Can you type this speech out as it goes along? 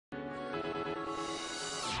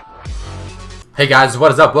Hey guys,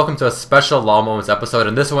 what is up? Welcome to a special LoL Moments episode.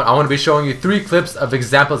 In this one, I want to be showing you 3 clips of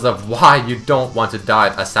examples of why you don't want to die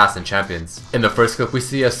Assassin Champions. In the first clip, we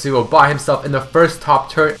see Yasuo by himself in the first top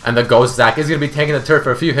turret, and the Ghost Zac is going to be taking the turret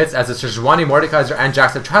for a few hits as the Sejuani, Mordekaiser, and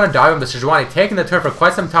Jax are trying to dive him. The Sejuani taking the turret for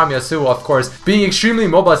quite some time. Yasuo, of course, being extremely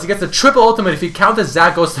mobile as he gets a triple ultimate. If he counts the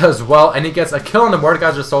Zac Ghost as well, and he gets a kill on the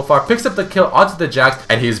Mordekaiser so far, picks up the kill onto the Jax,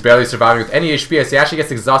 and he's barely surviving with any HP as he actually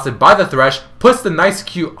gets exhausted by the Thresh, puts the nice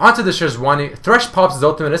Q onto the Sejuani. Thresh pops his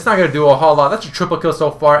ultimate. It's not going to do a whole lot. That's a triple kill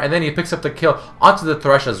so far, and then he picks up the kill onto the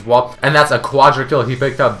Thresh as well, and that's a quadra kill he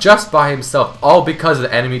picked up just by himself, all because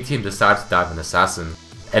the enemy team decided to dive an Assassin.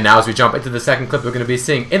 And now as we jump into the second clip, we're going to be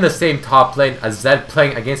seeing in the same top lane a Zed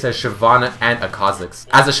playing against a Shyvana and a Kha'Zix.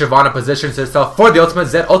 As the Shyvana positions herself for the ultimate,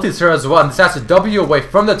 Zed ultis her as well and decides to W away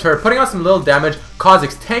from the turret, putting on some little damage.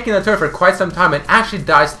 Kha'Zix tanking the turret for quite some time and actually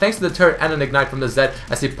dies thanks to the turret and an ignite from the Zed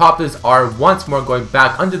as he popped his R once more, going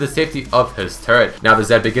back under the safety of his turret. Now the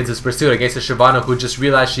Zed begins his pursuit against the Shyvana, who just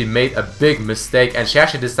realized she made a big mistake and she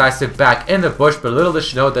actually decides to back in the bush, but little does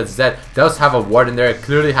she know that Zed does have a ward in there,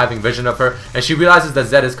 clearly having vision of her, and she realizes that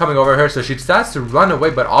Zed is coming over her, so she decides to run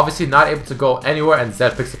away, but obviously not able to go anywhere, and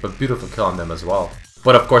Zed picks up a beautiful kill on them as well.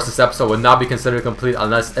 But of course, this episode would not be considered complete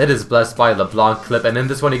unless it is blessed by a LeBlanc clip. And in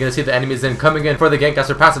this one, you're going to see the enemies coming in for the gank as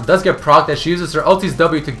her passive does get procced as she uses her ulti's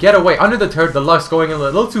W to get away under the turret. The Lux going in a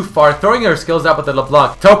little too far, throwing her skills out, but the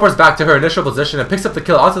LeBlanc teleports back to her initial position and picks up the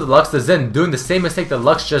kill onto the Lux. The Zen doing the same mistake the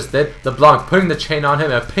Lux just did. LeBlanc putting the chain on him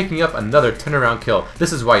and picking up another turnaround kill.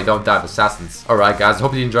 This is why you don't dive Assassins. Alright guys,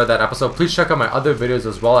 hope you enjoyed that episode. Please check out my other videos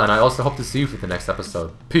as well, and I also hope to see you for the next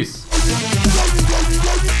episode. Peace.